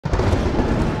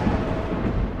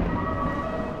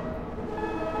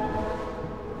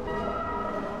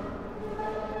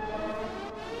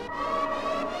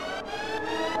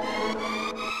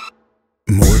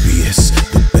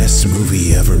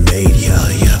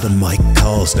The mic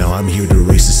calls, now I'm here to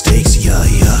raise the stakes. Yeah,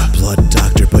 blood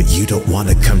doctor, but you don't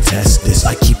wanna come test this.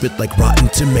 I keep it like Rotten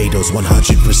Tomatoes,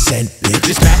 100% bitch.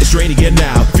 This bat is draining it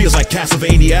now, feels like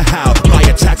Castlevania. How? My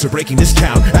attacks are breaking this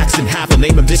town. Axe in half, I'll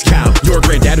name him discount. Your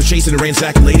granddad was chasing and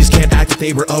ransacking ladies, can't act if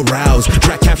they were aroused.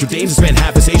 Track captured dames and spent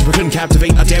half his age but couldn't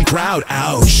captivate a damn crowd.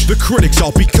 Ouch. The critics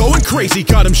all be going crazy,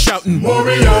 got him shouting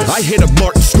Morbius. I hit a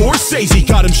Martin Scorsese,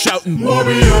 got him shouting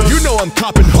Morbius. You know I'm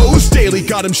copping hoes daily,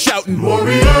 got him shouting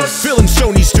Morbius. Phil and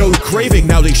Sony stowed craving,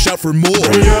 now they shout for more.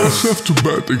 I have to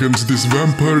bet against this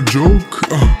vampire joke.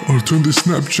 I'll turn this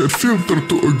Snapchat filter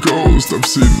to a ghost. I've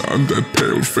seen undead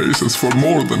pale faces for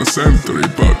more than a century,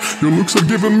 but your looks are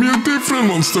giving me a different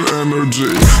monster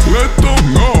energy. Let them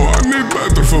know I need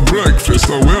better for breakfast.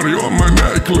 I'll wear you on my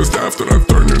necklace after I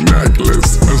turn your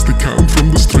necklace. As the count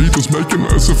from the street was making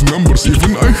massive numbers,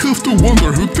 even I have to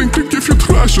wonder who'd think to give you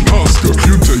trash an Oscar.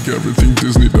 You take everything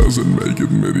Disney does and make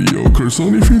it mediocre.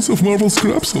 Sony feeds of Marvel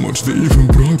scrap so much they even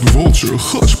brought Vulture. A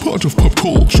hodgepodge of pop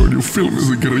culture. Your film is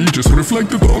egregious,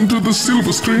 reflected onto the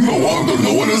silver screen. No wonder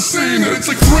no one has seen it. It's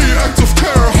like 3 acts of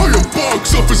terror. How your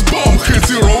box office bomb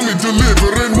hits, you're only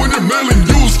delivering when you're mailing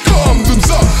used condoms.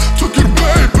 Took your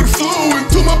paper, flew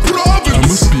into my province. I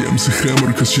must be MC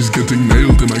Hammer cause she's getting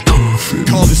nailed in my coffin.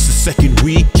 Call this the second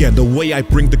weekend, the way I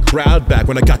bring the crowd back.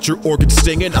 When I got your organs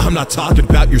singing, I'm not talking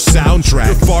about your soundtrack.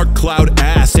 Your fart cloud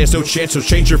ass, there's no chance to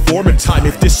change your form in time.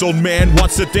 If this old man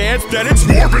wants to dance, then it's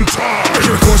Morbin time.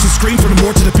 You're a course of screen from the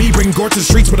more to the B, bringing gore to the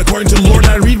streets. But according to the Lord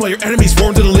I read, while your enemies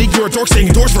formed in the league, you're a dork staying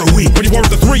indoors for a week. When you war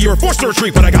with the 3, you were forced to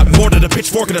retreat. But I got more than a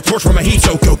pitchfork and a torch for my heat,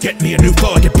 so go get me a new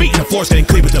flow. I get beaten, the floor's getting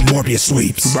clean with the Morbius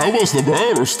sweeps. That was the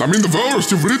worst, I mean the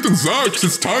worst. You've written Zax.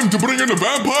 It's time to bring in a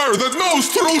vampire that knows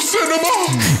true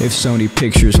cinema. If Sony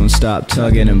Pictures won't stop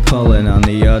tugging and pulling on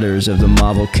the udders of the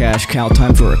Marvel cash cow,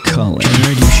 time for a Cullen.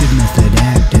 Heard you should method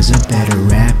act as a better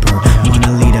rapper.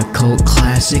 Wanna lead a cult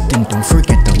classic, then don't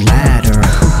forget the ladder.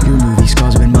 Your movie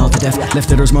score's been mauled to death, left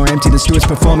the doors more empty than Stewart's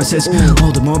performances.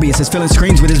 All the Morbius is filling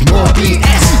screens with his Morbius.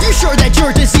 You sure that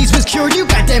your disease was cured? You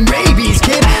got them rabies,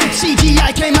 kid.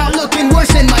 CGI came out looking worse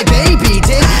than my baby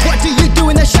did. What do you do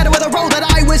in the shadow of the role that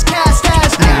I was cast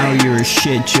as? Now you're a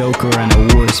shit Joker and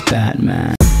a worse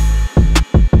Batman.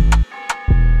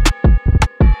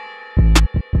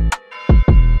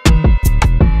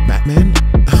 Batman?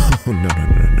 Oh, no.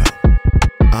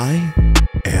 I